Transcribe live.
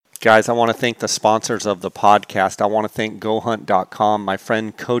Guys, I want to thank the sponsors of the podcast. I want to thank GoHunt.com. My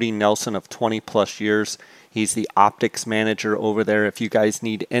friend Cody Nelson of 20 plus years. He's the optics manager over there. If you guys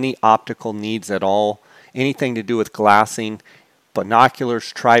need any optical needs at all, anything to do with glassing,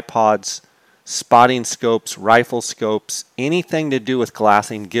 binoculars, tripods, spotting scopes, rifle scopes, anything to do with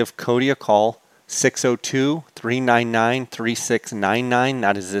glassing, give Cody a call. 602-399-3699.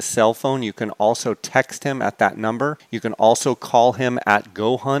 That is his cell phone. You can also text him at that number. You can also call him at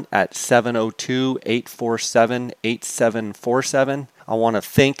GoHunt at 702-847-8747. I want to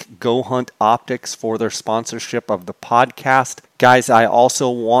thank GoHunt Optics for their sponsorship of the podcast. Guys, I also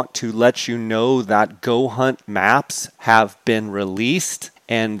want to let you know that GoHunt maps have been released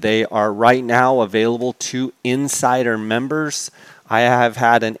and they are right now available to insider members. I have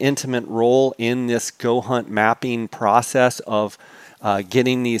had an intimate role in this GoHunt mapping process of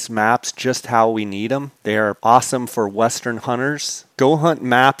getting these maps just how we need them. They are awesome for Western hunters. GoHunt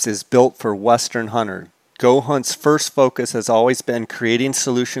Maps is built for Western hunters. GoHunt's first focus has always been creating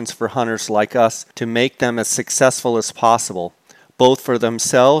solutions for hunters like us to make them as successful as possible, both for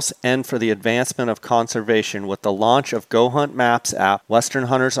themselves and for the advancement of conservation. With the launch of GoHunt Maps app, Western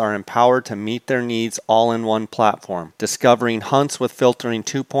hunters are empowered to meet their needs all in one platform, discovering hunts with filtering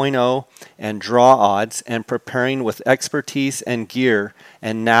 2.0 and draw odds, and preparing with expertise and gear,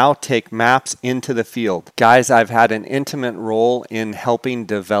 and now take maps into the field. Guys, I've had an intimate role in helping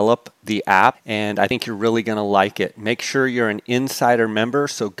develop the app, and I think you're really going to like it. Make sure you're an insider member,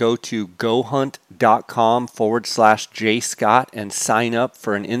 so go to gohunt.com/JScott and sign up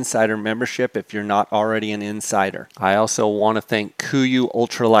for an insider membership if you're not already an insider. I also want to thank KUIU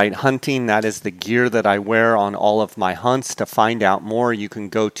Ultralight Hunting. That is the gear that I wear on all of my hunts. To find out more, you can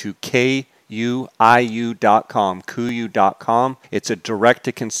go to KUIU.com. It's a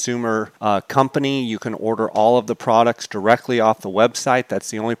direct-to-consumer company. You can order all of the products directly off the website. That's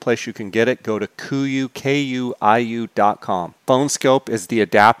the only place you can get it. Go to KUIU.com. PhoneScope is the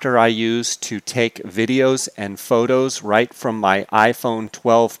adapter I use to take videos and photos right from my iPhone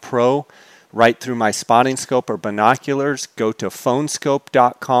 12 Pro right through my spotting scope or binoculars. Go to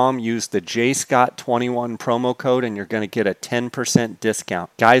phonescope.com, use the JScott21 promo code, and you're going to get a 10% discount.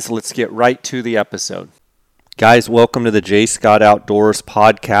 Guys, let's get right to the episode. Guys, welcome to the J. Scott Outdoors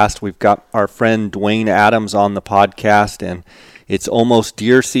podcast. We've got our friend Dwayne Adams on the podcast, and it's almost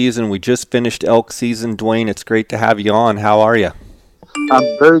deer season. We just finished elk season. Dwayne, it's great to have you on. How are you?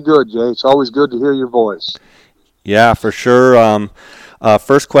 I'm very good, Jay. It's always good to hear your voice. Yeah, for sure.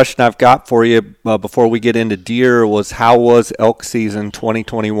 First question I've got for you before we get into deer was, how was elk season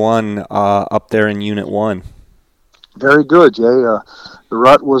 2021 up there in Unit 1? Very good, Jay. The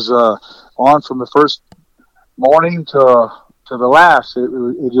rut was on from the first morning to the last.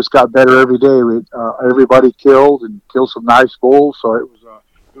 It just got better every day. Everybody killed some nice bulls, so it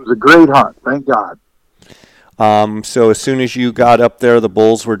was a great hunt. Thank God. So as soon as you got up there, the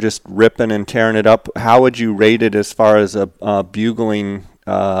bulls were just ripping and tearing it up. How would you rate it as far as a bugling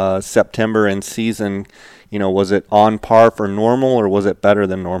September in season? You know, was it on par for normal, or was it better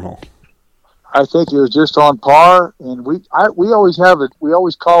than normal? I think it was just on par, and we always have it. We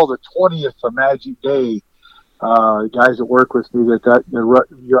always call the 20th a magic day. Guys that work with me, the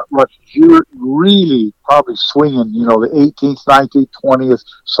rut's really probably swinging. You know, the 18th, 19th, 20th,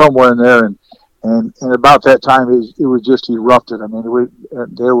 somewhere in there, and about that time it was just erupted. I mean,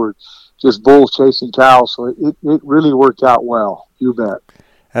 there were just bulls chasing cows, so it really worked out well. You bet.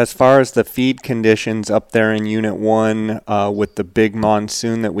 As far as the feed conditions up there in Unit 1 with the big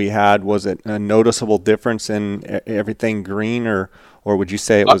monsoon that we had, was it a noticeable difference in everything green, or would you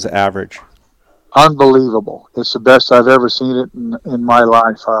say it was average? Unbelievable. It's the best I've ever seen it in my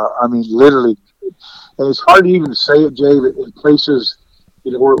life. I mean, literally, and it's hard to even say it, Jay, but in places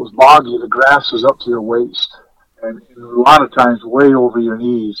where it was boggy, the grass was up to your waist, and a lot of times way over your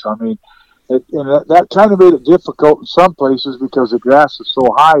knees. I mean, that kind of made it difficult in some places because the grass is so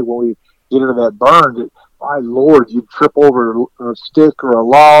high when we get into that burn that, my Lord, you'd trip over a stick or a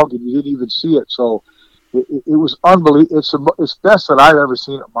log and you didn't even see it. So it was unbelievable. It's the best that I've ever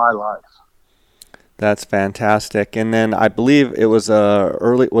seen in my life. That's fantastic. And then I believe it was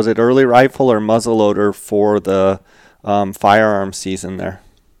early rifle or muzzleloader for the firearm season there?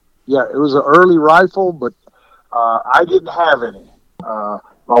 Yeah, it was an early rifle, but I didn't have any.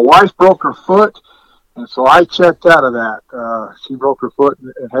 My wife broke her foot, and so I checked out of that. She broke her foot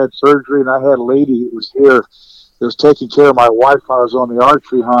and had surgery, and I had a lady that was here that was taking care of my wife while I was on the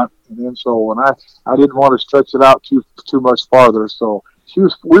archery hunt, and then so when I didn't want to stretch it out too much farther, so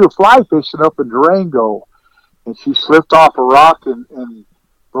we were fly fishing up in Durango, and she slipped off a rock and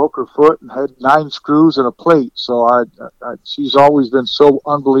broke her foot and had 9 screws and a plate. So she's always been so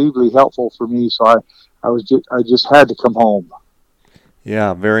unbelievably helpful for me. So I just had to come home.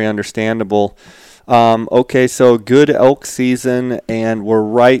 Yeah, very understandable. Okay, so good elk season, and we're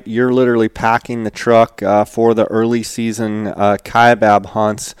right. You're literally packing the truck for the early season Kaibab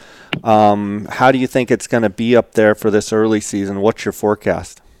hunts. How do you think it's going to be up there for this early season? What's your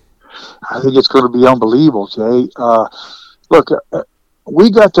forecast? I think it's going to be unbelievable, Jay. Look,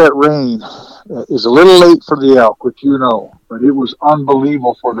 we got that rain. It's a little late for the elk, which you know, but it was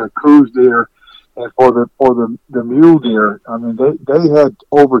unbelievable for the cruise deer and for the mule deer. I mean, they had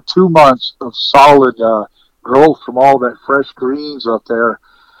over 2 months of solid growth from all that fresh greens up there.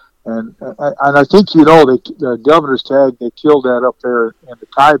 And I think, you know, the governor's tag, they killed that up there in the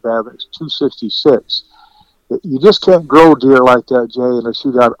Kaibab. It's 266. You just can't grow deer like that, Jay, unless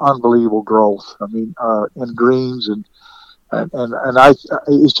you got unbelievable growth. I mean, in greens and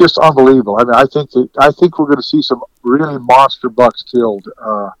it's just unbelievable. I mean, I think we're going to see some really monster bucks killed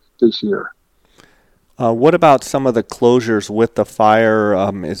this year. What about some of the closures with the fire?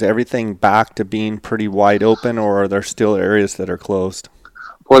 Is everything back to being pretty wide open, or are there still areas that are closed?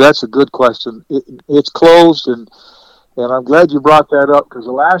 Boy, that's a good question. It's closed, and I'm glad you brought that up, because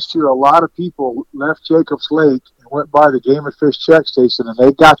last year a lot of people left Jacobs Lake and went by the Game and Fish check station, and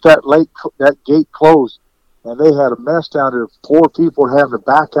they got that gate closed, and they had a mess down there. 4 people were having to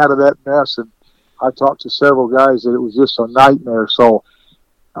back out of that mess, and I talked to several guys that it was just a nightmare. So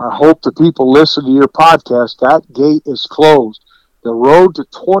I hope the people listen to your podcast. That gate is closed. The road to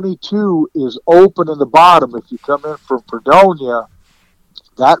 22 is open in the bottom. If you come in from Fredonia,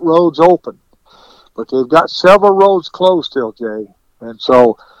 that road's open. But they've got several roads closed still, Jay. And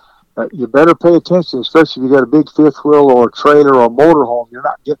so you better pay attention, especially if you got a big fifth wheel or a trailer or a motorhome. You're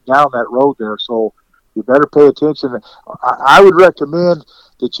not getting down that road there. So you better pay attention. I would recommend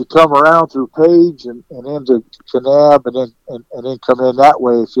that you come around through Page and into Kanab and then come in that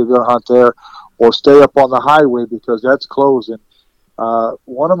way if you're going to hunt there, or stay up on the highway because that's closing.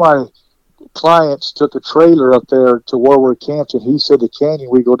 One of my clients took a trailer up there to where we're camped, and he said the canyon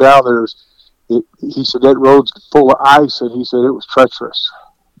we go down there he said that road's full of ice, and he said it was treacherous.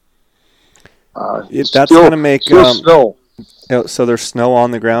 That's going to make snow. So there's snow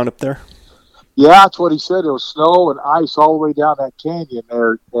on the ground up there? Yeah, that's what he said. It was snow and ice all the way down that canyon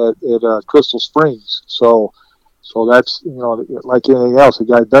there at Crystal Springs. So that's, you know, like anything else, the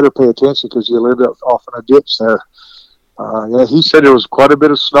guy better pay attention because you live off in a ditch there. Yeah, he said there was quite a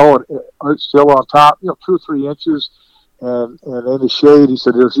bit of snow, and it's still on top, 2 or 3 inches, and in the shade, he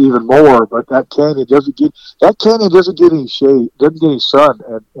said there's even more. But that canyon doesn't get any shade, doesn't get any sun,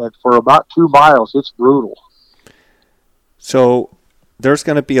 and for about 2 miles, it's brutal. So there's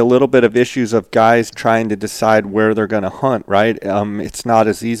going to be a little bit of issues of guys trying to decide where they're going to hunt, right? It's not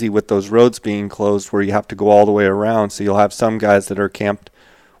as easy with those roads being closed where you have to go all the way around. So you'll have some guys that are camped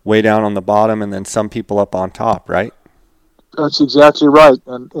way down on the bottom and then some people up on top, right? That's exactly right.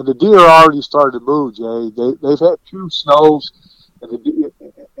 And the deer already started to move, Jay. They've had 2 snows,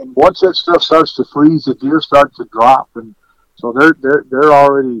 and once that stuff starts to freeze, the deer start to drop, and so they're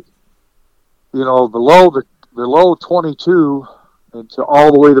already, below 22 and to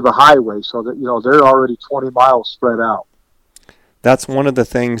all the way to the highway, so that they're already 20 miles spread out. That's one of the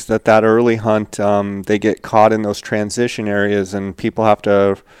things that early hunt, they get caught in those transition areas, and people have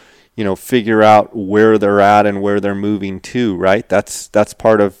to figure out where they're at and where they're moving to, right? That's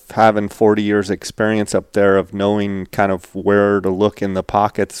part of having 40 years experience up there, of knowing kind of where to look in the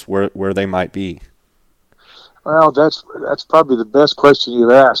pockets where they might be. Well, that's probably the best question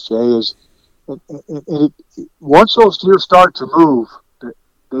you've asked, Jay, is once those deer start to move,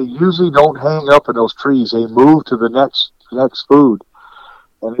 they usually don't hang up in those trees. They move to the next food.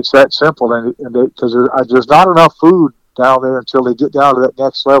 And it's that simple. And because there's not enough food down there until they get down to that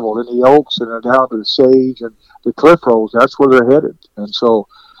next level. In the oaks and they're down to the sage and the cliff rose, that's where they're headed. And so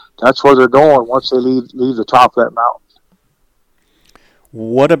that's where they're going once they leave the top of that mountain.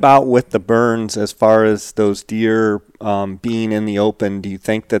 What about with the burns as far as those deer being in the open? Do you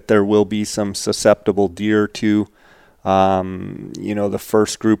think that there will be some susceptible deer to, the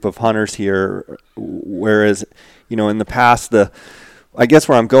first group of hunters here? Whereas, in the past, I guess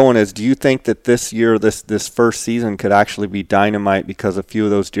where I'm going is, do you think that this year, this first season could actually be dynamite because a few of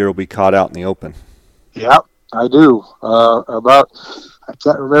those deer will be caught out in the open? Yeah, I do. I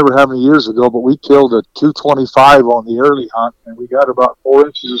can't remember how many years ago, but we killed a 225 on the early hunt, and we got about 4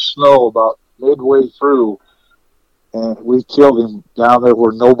 inches of snow about midway through, and we killed him down there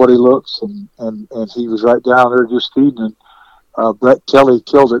where nobody looks, and he was right down there just feeding. And Brett Kelly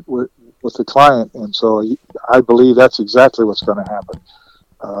killed it with the client, and so I believe that's exactly what's going to happen.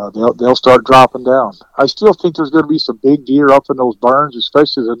 they'll start dropping down. I still think there's going to be some big deer up in those burns,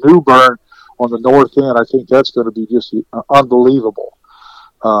 especially the new burn on the north end. I think that's going to be just unbelievable.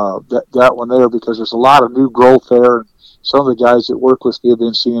 That one there, because there's a lot of new growth there. Some of the guys that work with me have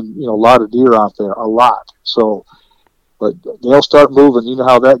been seeing, a lot of deer out there, a lot. So, but they'll start moving. You know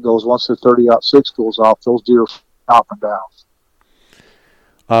how that goes. Once the 30-06 goes off, those deer up and down.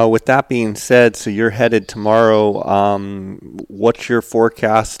 With that being said, so you're headed tomorrow. What's your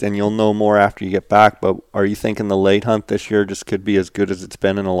forecast? And you'll know more after you get back, but are you thinking the late hunt this year just could be as good as it's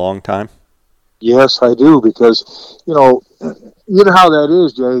been in a long time? Yes, I do, because, you know how that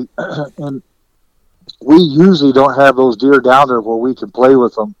is, Jay. And we usually don't have those deer down there where we can play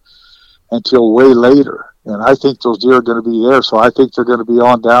with them until way later. And I think those deer are going to be there. So I think they're going to be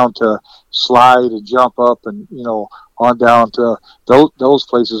on down to Slide and Jump Up and, on down to those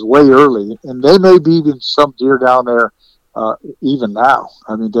places way early. And they may be even some deer down there even now.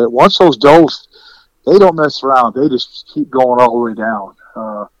 I mean, once those does, they don't mess around. They just keep going all the way down.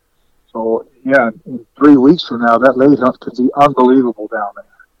 So, yeah, in 3 weeks from now, that late hunt could be unbelievable down there.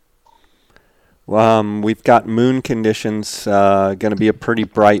 We've got moon conditions, going to be a pretty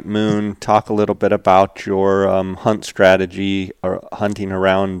bright moon. Talk a little bit about your hunt strategy or hunting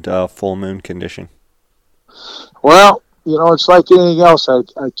around full moon condition. Well, it's like anything else. I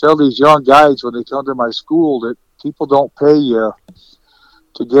tell these young guys when they come to my school that people don't pay you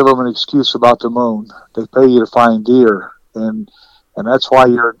to give them an excuse about the moon. They pay you to find deer. And that's why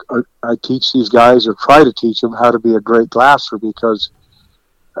I teach these guys, or try to teach them, how to be a great glasser, because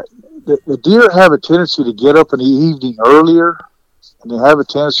the deer have a tendency to get up in the evening earlier, and they have a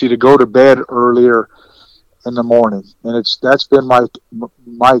tendency to go to bed earlier in the morning. And that's been my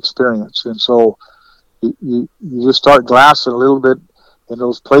experience. And so you just start glassing a little bit in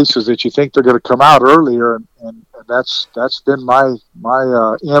those places that you think they're going to come out earlier, and that's been my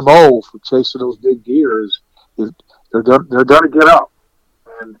MO for chasing those big deer. Is they're going to get up,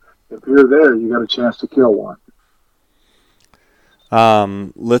 and if you're there, you got a chance to kill one.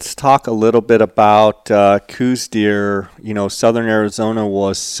 Let's talk a little bit about Coues deer. Southern Arizona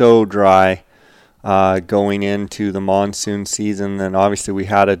was so dry going into the monsoon season, and obviously we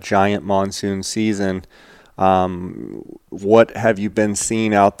had a giant monsoon season. What have you been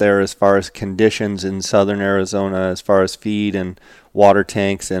seeing out there as far as conditions in Southern Arizona, as far as feed and water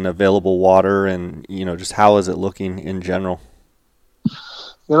tanks and available water, and just how is it looking in general?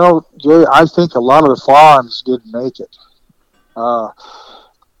 Jay, I think a lot of the fawns didn't make it.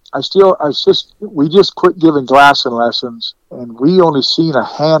 We just quit giving glassing lessons, and we only seen a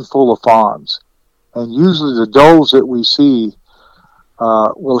handful of fawns. And usually the does that we see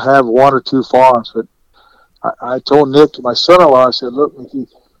will have one or two fawns. But I told Nick, my son-in-law, I said, look, Nicky,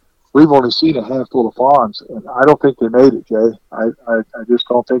 we've only seen a handful of fawns, and I don't think they made it, Jay. I just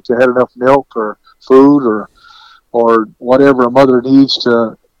don't think they had enough milk or food or whatever a mother needs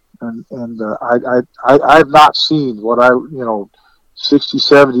to. And I have not seen what 60,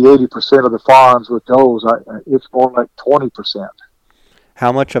 70, 80% of the fawns with does. It's more like 20%.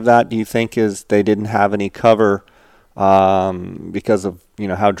 How much of that do you think is they didn't have any cover because of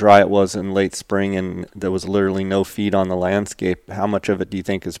how dry it was in late spring and there was literally no feed on the landscape? How much of it do you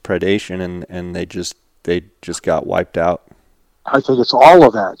think is predation and they just got wiped out? I think it's all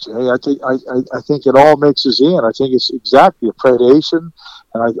of that, Jay. I think it all mixes in. I think it's exactly a predation,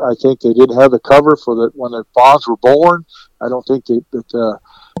 and I think they didn't have the cover when the fawns were born. I don't think that there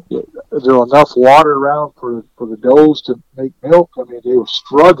was enough water around for the does to make milk. I mean, they were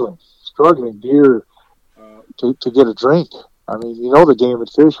struggling deer to get a drink. I mean, the game and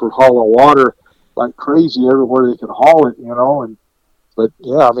fish were hauling water like crazy everywhere they could haul it, But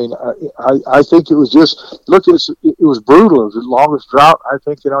yeah, I mean, I think it was just it was brutal. It was the longest drought I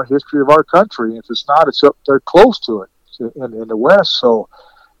think in our history of our country. If it's not, it's up there close to it in the West. So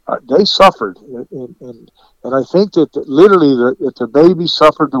they suffered, and I think that literally the baby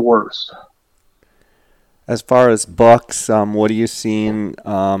suffered the worst. As far as bucks, what are you seeing?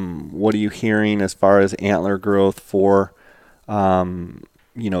 What are you hearing as far as antler growth for? Was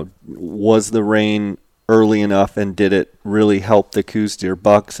the rain early enough, and did it really help the Coues deer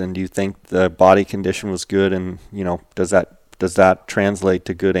bucks? And do you think the body condition was good? And does that translate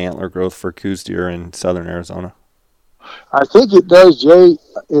to good antler growth for Coues deer in Southern Arizona? I think it does, Jay.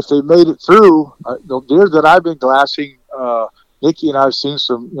 If they made it through, the deer that I've been glassing, Nicky and I've seen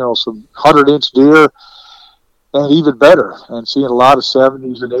some 100-inch deer, and even better, and seeing a lot of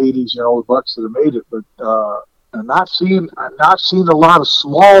 70s and 80s, the bucks that have made it. But I'm not seeing a lot of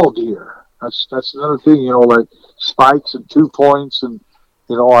small deer. That's another thing, like spikes and 2 points, and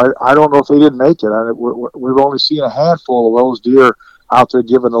I don't know if they didn't make it. We've only seen a handful of those deer out there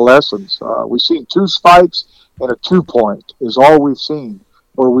giving the lessons. We've seen 2 spikes and a 2-point is all we've seen,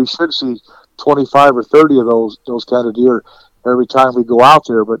 or we should see 25 or 30 of those kind of deer every time we go out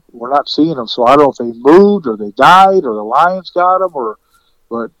there, but we're not seeing them. So I don't know if they moved or they died or the lions got them,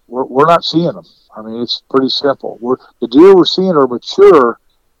 but we're not seeing them. I mean, it's pretty simple. The deer we're seeing are mature,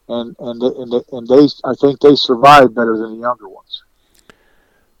 and they I think they survive better than the younger ones.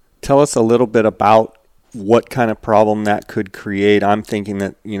 Tell us a little bit about what kind of problem that could create. I'm thinking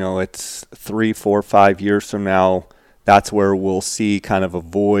that, it's 3, 4, 5 years from now, that's where we'll see kind of a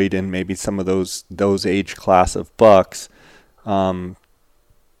void in maybe some of those age class of bucks. Tell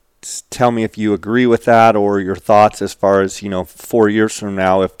me if you agree with that, or your thoughts as far as, 4 years from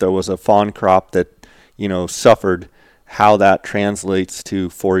now, if there was a fawn crop that, suffered, how that translates to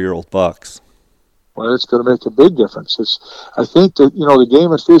 4-year-old bucks. Well, it's going to make a big difference. I think that, the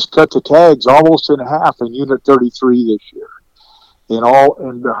Game and Fish cut the tags almost in half in Unit 33 this year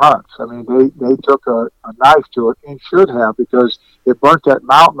in the hunts. I mean, they took a knife to it, and should have, because it burnt that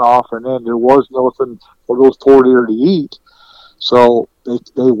mountain off, and then there was nothing for those poor deer to eat. So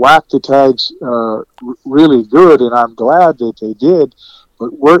they whacked the tags really good, and I'm glad that they did.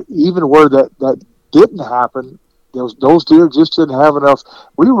 But where that didn't happen, those deer just didn't have enough.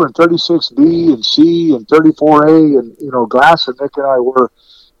 We were in 36B and C and 34A, and Glass and Nick and I were,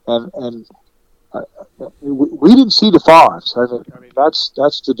 and we didn't see the fawns. I mean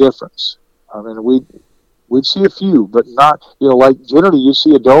that's the difference. I mean we'd see a few, but not like generally you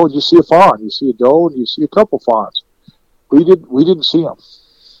see a doe and you see a fawn, you see a doe and you see a couple fawns. We didn't see them.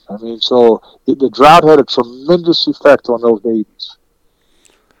 I mean, so the drought had a tremendous effect on those babies.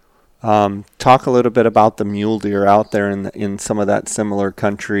 Talk a little bit about the mule deer out there in some of that similar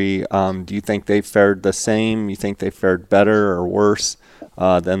country. Do you think they fared the same? You think they fared better or worse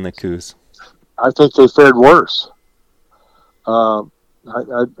than the Coues? I think they fared worse.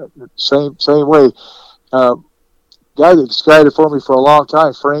 Same way. Guy that guided for me for a long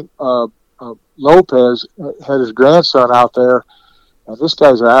time, Frank Lopez, had his grandson out there, and this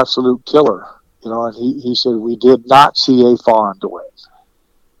guy's an absolute killer. And he said we did not see a fawn, Dwayne.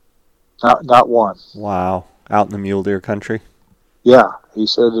 Not one. Wow. Out in the mule deer country? Yeah. He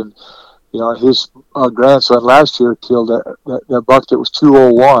said, and his grandson last year killed that buck that was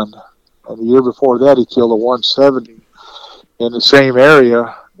 201, and the year before that he killed a 170 in the same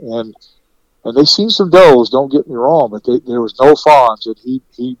area, and they seen some does, don't get me wrong, but there was no fawns, and he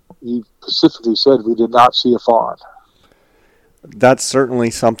specifically said we did not see a fawn. That's certainly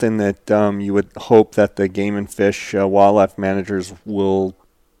something that you would hope that the Game and Fish wildlife managers will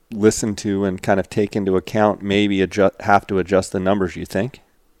listen to and kind of take into account, maybe have to adjust the numbers, you think?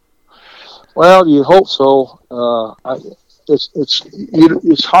 Well, you hope so.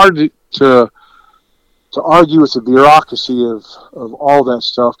 It's hard to argue with the bureaucracy of all that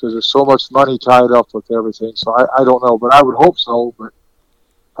stuff, because there's so much money tied up with everything. So I don't know, but I would hope so. But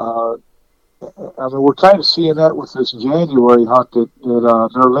I mean, we're kind of seeing that with this January hunt that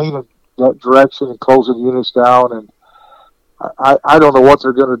they're leaning that direction and closing units down, and I don't know what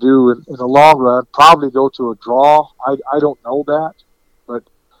they're going to do in the long run. Probably go to a draw. I don't know that, but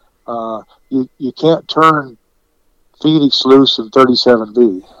you can't turn Phoenix loose in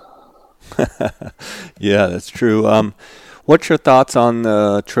 37B. Yeah, that's true. What's your thoughts on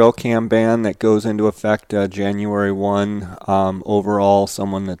the trail cam ban that goes into effect January 1? Overall,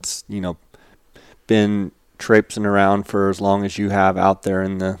 someone that's been traipsing around for as long as you have out there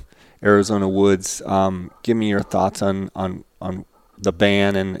in the Arizona woods. Give me your thoughts on the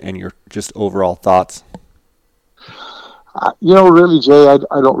ban and your just overall thoughts. Really, Jay,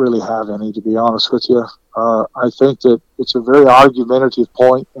 I don't really have any, to be honest with you. I think that it's a very argumentative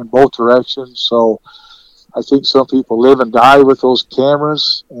point in both directions. So I think some people live and die with those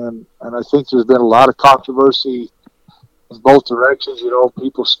cameras, and I think there's been a lot of controversy in both directions.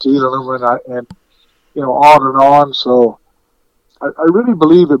 People stealing them and on and on. So I really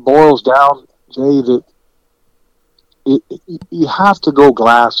believe it boils down, Jay, that you have to go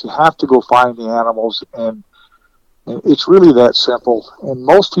glass. You have to go find the animals, and it's really that simple. And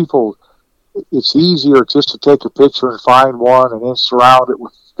most people, it's easier just to take a picture and find one and then surround it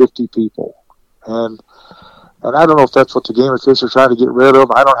with 50 people. And I don't know if that's what the Game and Fish are trying to get rid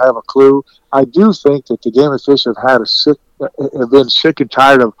of. I don't have a clue. I do think that the Game and Fish have been sick and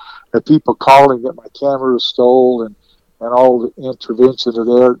tired of people calling that my camera was stolen and all the interventions are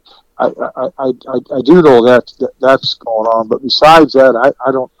there. I do know that's going on, but besides that,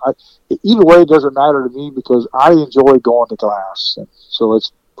 either way, it doesn't matter to me, because I enjoy going to glass, and so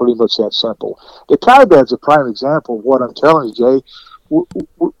it's pretty much that simple. The Kaibad's a prime example of what I'm telling you, Jay.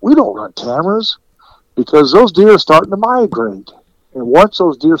 We don't run cameras because those deer are starting to migrate, And once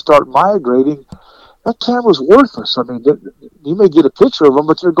those deer start migrating, that camera's worthless. I mean, you may get a picture of them,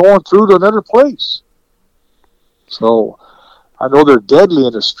 but they're going through to another place. So I know they're deadly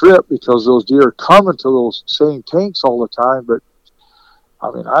in the strip because those deer are coming to those same tanks all the time. But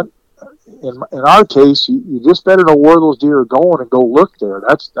I mean, in our case, you just better know where those deer are going and go look there.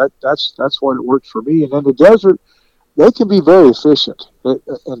 That's what it works for me. And in the desert, they can be very efficient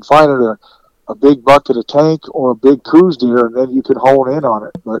in finding a big buck at a tank or a big cruise deer, and then you can hone in on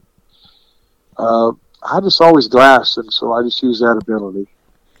it. But I just always glass, and so I just use that ability.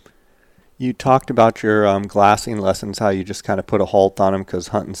 You talked about your glassing lessons, how you just kind of put a halt on them because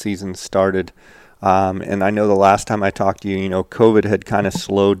hunting season started. And I know the last time I talked to you, COVID had kind of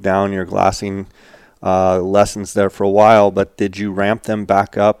slowed down your glassing lessons there for a while, but did you ramp them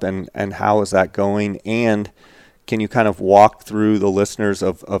back up, and how is that going? And can you kind of walk through the listeners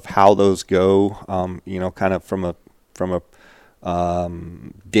of how those go, kind of from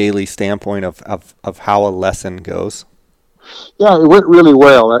a daily standpoint of how a lesson goes? Yeah, it went really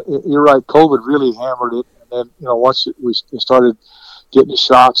well. You're right. COVID really hammered it. And then, once we started getting the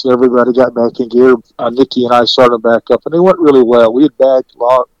shots and everybody got back in gear, Nikki and I started back up, and they went really well. We had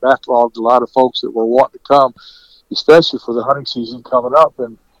backlogged a lot of folks that were wanting to come, especially for the hunting season coming up.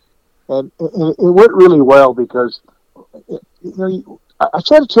 And it went really well because, I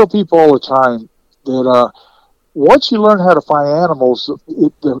try to tell people all the time that once you learn how to find animals,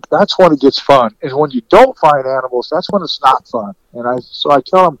 that's when it gets fun. And when you don't find animals, that's when it's not fun. And so I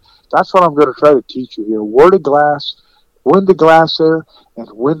tell them, that's what I'm going to try to teach you here. Where to glass, when to glass there, and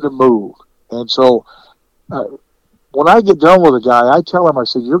when to move. And so when I get done with a guy, I tell him, I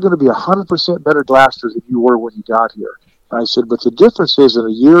said, you're going to be 100% better glasser than you were when you got here. And I said, but the difference is in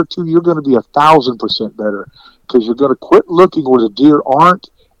a year or two, you're going to be 1,000% better because you're going to quit looking where the deer aren't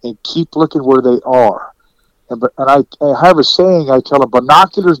and keep looking where they are. And I have a saying, I tell them,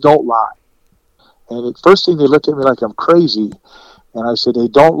 binoculars don't lie. And the first thing, they look at me like I'm crazy. And I said, they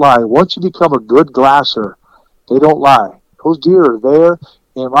don't lie. Once you become a good glasser, they don't lie. Those deer are there.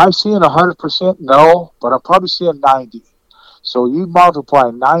 Am I seeing 100%? No, but I'm probably seeing 90. So you multiply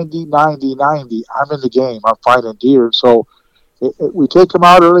 90, 90, 90, I'm in the game. I'm finding deer. So we take them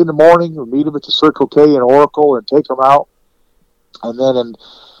out early in the morning. We meet them at the Circle K in Oracle and take them out. And then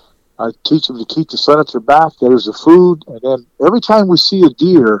I teach them to keep the sun at their back. There's the food. And then every time we see a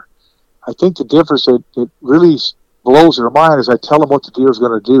deer, I think the difference that really blows their mind is I tell them what the deer is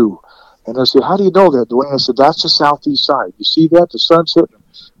going to do. And they say, how do you know that, Dwayne? I said, that's the southeast side. You see that? The sun's hitting him.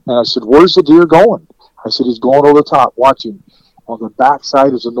 And I said, where's the deer going? I said, he's going over the top. Watch him. On the back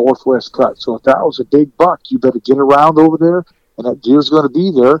side is a northwest cut. So if that was a big buck, you better get around over there, and that deer's going to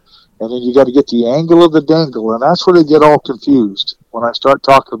be there. And then you got to get the angle of the dangle. And that's where they get all confused. When I start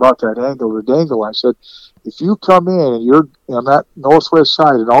talking about that angle or dangle, I said, if you come in and you're on that northwest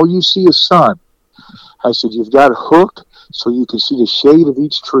side and all you see is sun, I said, you've got to hook so you can see the shade of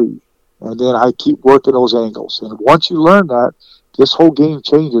each tree. And then I keep working those angles. And once you learn that, this whole game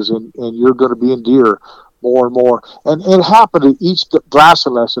changes, and you're going to be in deer more and more. And it happened at each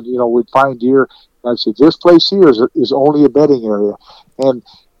glassing lesson. We'd find deer, and I'd say, this place here is only a bedding area. And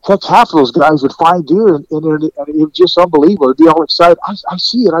heck, half of those guys would find deer, and it was just unbelievable. They'd be all excited. I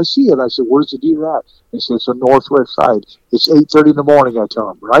see it. I see it. I said, where's the deer at? They said, it's the northwest side. It's 8:30 in the morning, I tell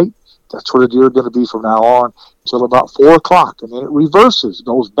them, right? That's where the deer are going to be from now on until about 4 o'clock. And then it reverses,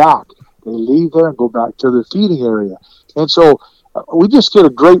 goes back. They leave there and go back to their feeding area. And so we just get a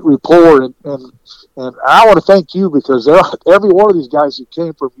great rapport. And I want to thank you because every one of these guys that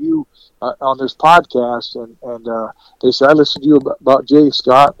came from you on this podcast, and they said, I listened to you about Jay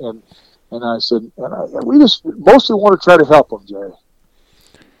Scott, and I said, we just mostly want to try to help them, Jay.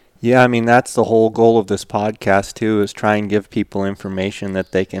 Yeah, I mean, that's the whole goal of this podcast, too, is try and give people information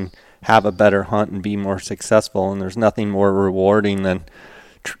that they can have a better hunt and be more successful. And there's nothing more rewarding than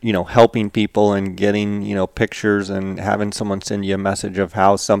helping people and getting, pictures and having someone send you a message of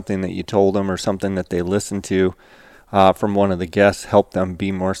how something that you told them or something that they listened to from one of the guests helped them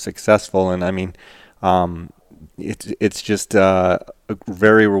be more successful. And I mean, it's just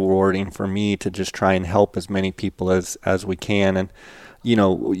very rewarding for me to just try and help as many people as we can. And,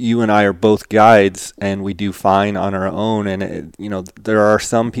 you and I are both guides, and we do fine on our own. And, there are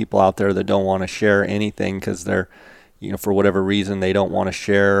some people out there that don't want to share anything because they're, for whatever reason, they don't want to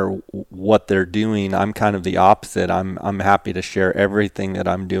share what they're doing. I'm kind of the opposite. I'm happy to share everything that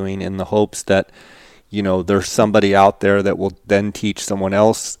I'm doing in the hopes that, there's somebody out there that will then teach someone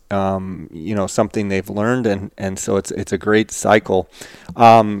else, something they've learned. And so it's a great cycle.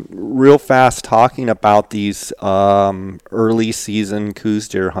 Real fast, talking about these early season Coues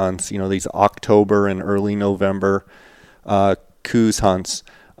deer hunts, these October and early November Coues hunts,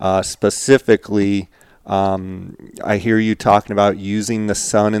 specifically, I hear you talking about using the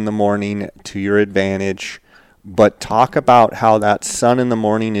sun in the morning to your advantage, but talk about how that sun in the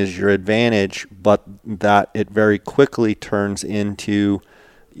morning is your advantage, but that it very quickly turns into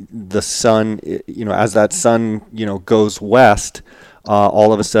the sun, as that sun, goes west,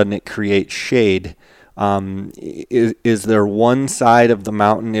 all of a sudden it creates shade. Is there one side of the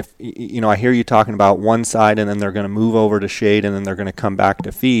mountain, if, I hear you talking about one side and then they're going to move over to shade and then they're going to come back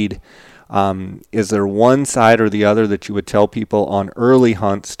to feed. Is there one side or the other that you would tell people on early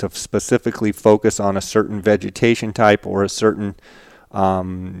hunts to specifically focus on a certain vegetation type or a certain,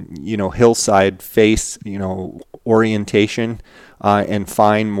 hillside face, orientation, and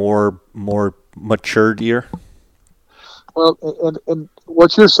find more mature deer? Well, and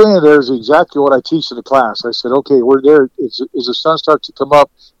what you're saying there is exactly what I teach in the class. I said, okay, we're there. As the sun starts to come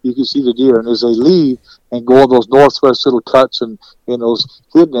up, you can see the deer. And as they leave and go in those northwest little cuts and in those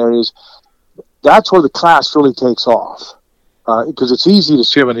hidden areas, that's where the class really takes off, because it's easy to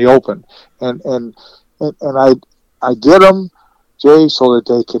see them in the open. And I get them, Jay, so that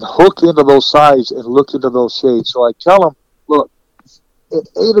they can hook into those sides and look into those shades. So I tell them, look, at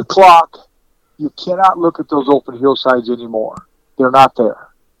 8 o'clock, you cannot look at those open hillsides anymore. They're not there.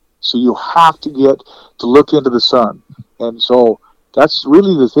 So you have to get to look into the sun. And so that's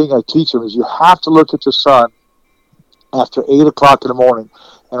really the thing I teach them, is you have to look at the sun after 8 o'clock in the morning.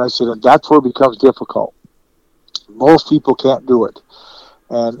 And I said, and that's where it becomes difficult. Most people can't do it.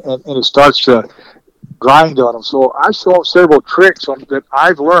 And it starts to grind on them. So I show them several tricks that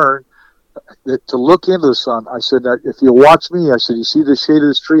I've learned that to look into the sun. I said, that if you watch me, I said, you see the shade of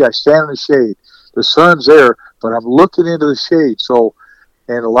this tree? I stand in the shade. The sun's there, but I'm looking into the shade. So,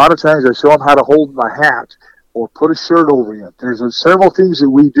 and a lot of times I show them how to hold my hat or put a shirt over it. There's several things that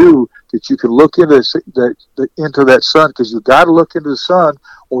we do that you can look into into that sun, because you got to look into the sun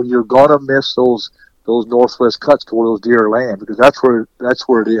or you're gonna miss those northwest cuts to where those deer land, because that's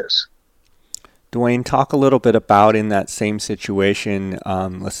where it is. Dwayne, talk a little bit about in that same situation.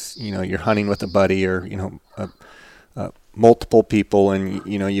 You're hunting with a buddy or multiple people, and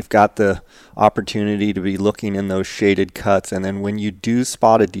you've got the opportunity to be looking in those shaded cuts, and then when you do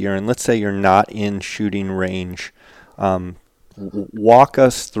spot a deer, and let's say you're not in shooting range, walk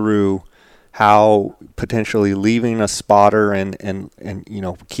us through how potentially leaving a spotter and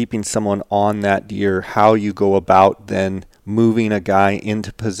keeping someone on that deer, how you go about then moving a guy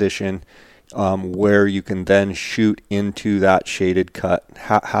into position where you can then shoot into that shaded cut.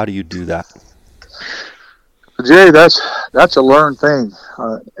 How do you do that? Jay, that's a learned thing,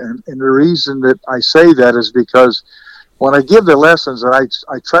 and the reason that I say that is because when I give the lessons, and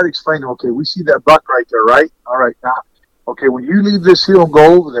I try to explain, okay, we see that buck right there, right? All right, now, okay, when you leave this hill and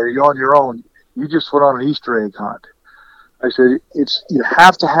go over there, you're on your own. You just went on an Easter egg hunt. I said, you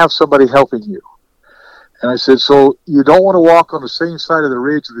have to have somebody helping you. And I said, so you don't want to walk on the same side of the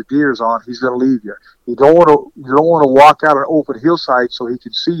ridge that the deer's on. He's going to leave you. You don't want to walk out an open hillside so he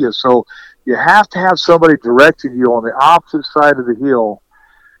can see you. So you have to have somebody directing you on the opposite side of the hill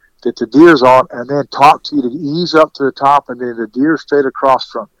that the deer's on, and then talk to you to ease up to the top, and then the deer straight across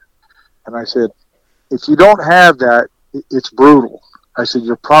from you. And I said, if you don't have that, it's brutal. I said,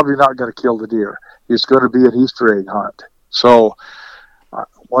 you're probably not going to kill the deer. It's going to be an Easter egg hunt. So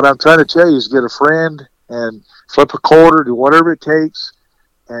what I'm trying to tell you is get a friend and flip a quarter, do whatever it takes,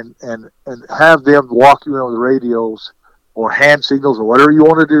 and have them walk you on the radios or hand signals or whatever you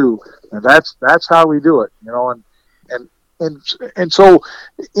want to do. And that's how we do it, And so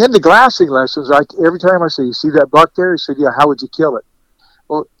in the glassing lessons, every time I say, you see that buck there? He said, yeah, how would you kill it?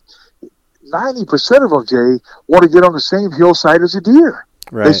 Well, 90% of them, Jay, want to get on the same hillside as a deer.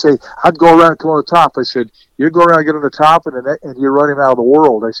 Right. They say, I'd go around and come on the top. I said, you go around and get on the top, and you run him out of the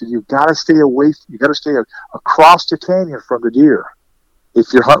world. I said, you've got to stay away. You got to stay across the canyon from the deer if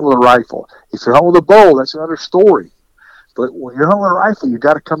you're hunting with a rifle. If you're hunting with a bow, that's another story. But when you're hunting with a rifle, you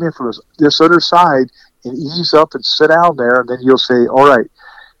got to come in from this other side and ease up and sit down there, and then you'll say, all right,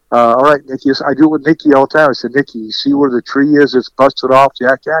 Nicky. I do it with Nicky all the time. I said, Nicky, you see where the tree is? It's busted off.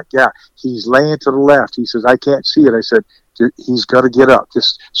 Yeah. He's laying to the left. He says, I can't see it. I said, he's got to get up.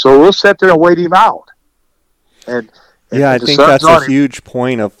 So we'll sit there and wait him out. And I think that's a huge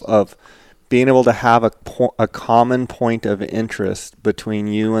point of being able to have a common point of interest between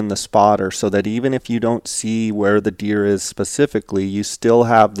you and the spotter, so that even if you don't see where the deer is specifically, you still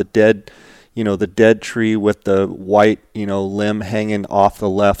have the dead tree with the white, limb hanging off the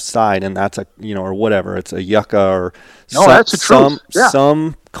left side, and that's or whatever, it's a yucca or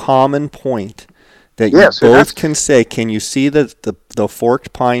some common point that you both can say, can you see the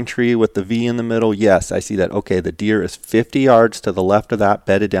forked pine tree with the V in the middle? Yes, I see that. Okay, the deer is 50 yards to the left of that,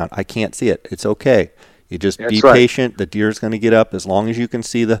 bedded down. I can't see it. It's okay. You just be patient. The deer's going to get up as long as you can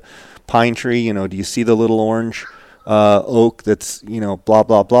see the pine tree. Do you see the little orange oak that's, blah,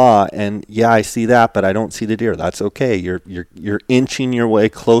 blah, blah. And yeah, I see that, but I don't see the deer. That's okay. You're inching your way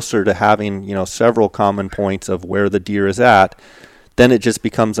closer to having, several common points of where the deer is at. Then it just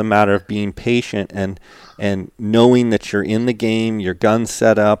becomes a matter of being patient and knowing that you're in the game, your gun's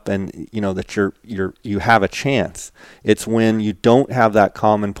set up, and that you have a chance. It's when you don't have that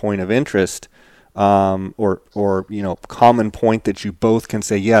common point of interest, or common point that you both can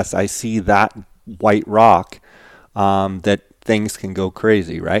say, yes, I see that white rock, that things can go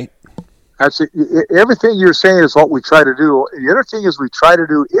crazy, right? That's it. Everything you're saying is what we try to do. The other thing is we try to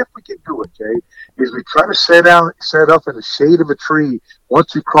do, if we can do it, Jay, is we try to set up in the shade of a tree.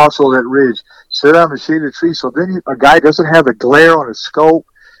 Once you cross over that ridge, sit down in the shade of the tree, so then a guy doesn't have the glare on his scope,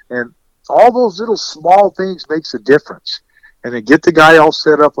 and all those little small things makes a difference. And then get the guy all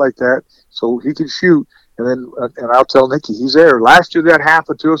set up like that so he can shoot. And then and I'll tell Nicky he's there. Last year that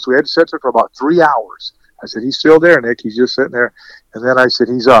happened to us. We had to sit there for about 3 hours. I said, he's still there, Nick. He's just sitting there. And then I said,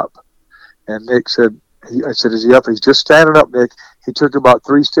 he's up. And Nick said, I said, is he up? He's just standing up, Nick. He took about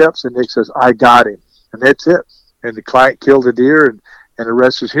 3 steps, and Nick says, I got him. And that's it. And the client killed a deer, and the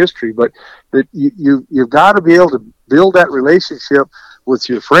rest is history. But you've got to be able to build that relationship with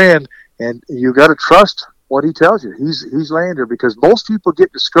your friend, and you've got to trust what he tells you. He's laying there, because most people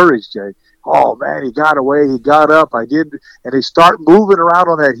get discouraged, Jay. Oh, man, he got away. He got up. I did. And they start moving around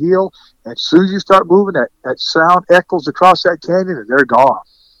on that hill. And as soon as you start moving, that sound echoes across that canyon, and they're gone.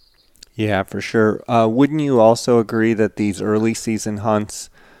 Yeah, for sure. Wouldn't you also agree that these early season hunts,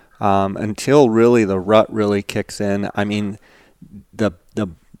 until really the rut really kicks in, I mean, the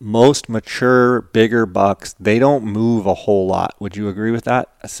most mature, bigger bucks, they don't move a whole lot. Would you agree with that?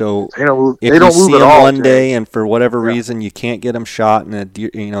 So they don't move. If you see them one day and for whatever reason you can't get them shot, and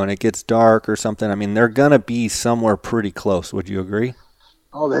and it gets dark or something, I mean, they're gonna be somewhere pretty close. Would you agree?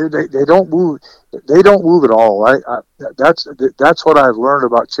 Oh, they don't move. They don't move at all. That's what I've learned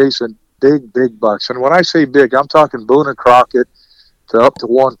about chasing big bucks. And when I say big, I'm talking Boone and Crockett to up to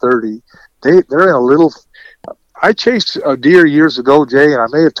 130. They're in a little. I chased a deer years ago, Jay, and I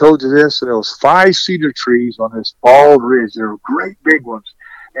may have told you this. And there was 5 cedar trees on this bald ridge. They're great big ones,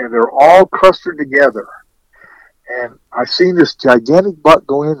 and they're all clustered together. And I seen this gigantic buck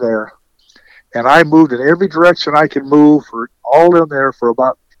go in there. And I moved in every direction I could move for all in there for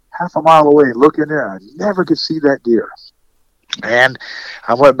about half a mile away, looking there. I never could see that deer. And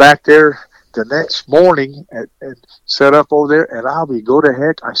I went back there the next morning and set up over there, and go to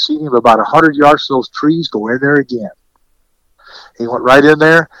heck, I seen him about 100 yards from those trees go in there again. He went right in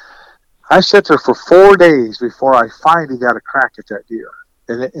there. I sat there for 4 days before I finally got a crack at that deer.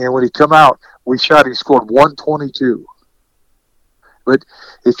 And when he come out, we shot, he scored 122. But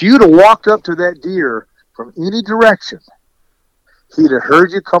if you'd have walked up to that deer from any direction, he'd have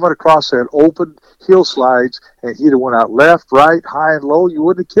heard you coming across that open hillsides, and he'd have went out left, right, high, and low. You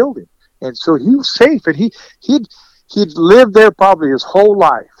wouldn't have killed him. And so he was safe, and he'd lived there probably his whole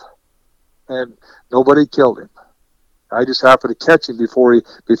life, and nobody killed him. I just happened to catch him before he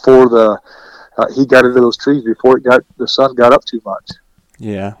got into those trees, before the sun got up too much.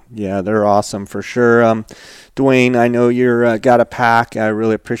 Yeah, they're awesome for sure. Dwayne, I know you're got a pack. I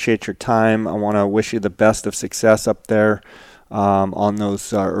really appreciate your time. I want to wish you the best of success up there on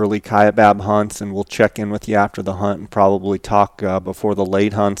those early Kaibab hunts, and we'll check in with you after the hunt and probably talk before the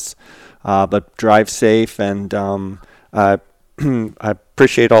late hunts. But drive safe, and I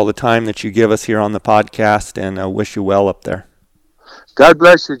appreciate all the time that you give us here on the podcast, and I wish you well up there. God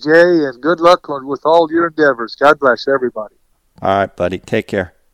bless you, Jay, and good luck with all your endeavors. God bless everybody. All right, buddy. Take care.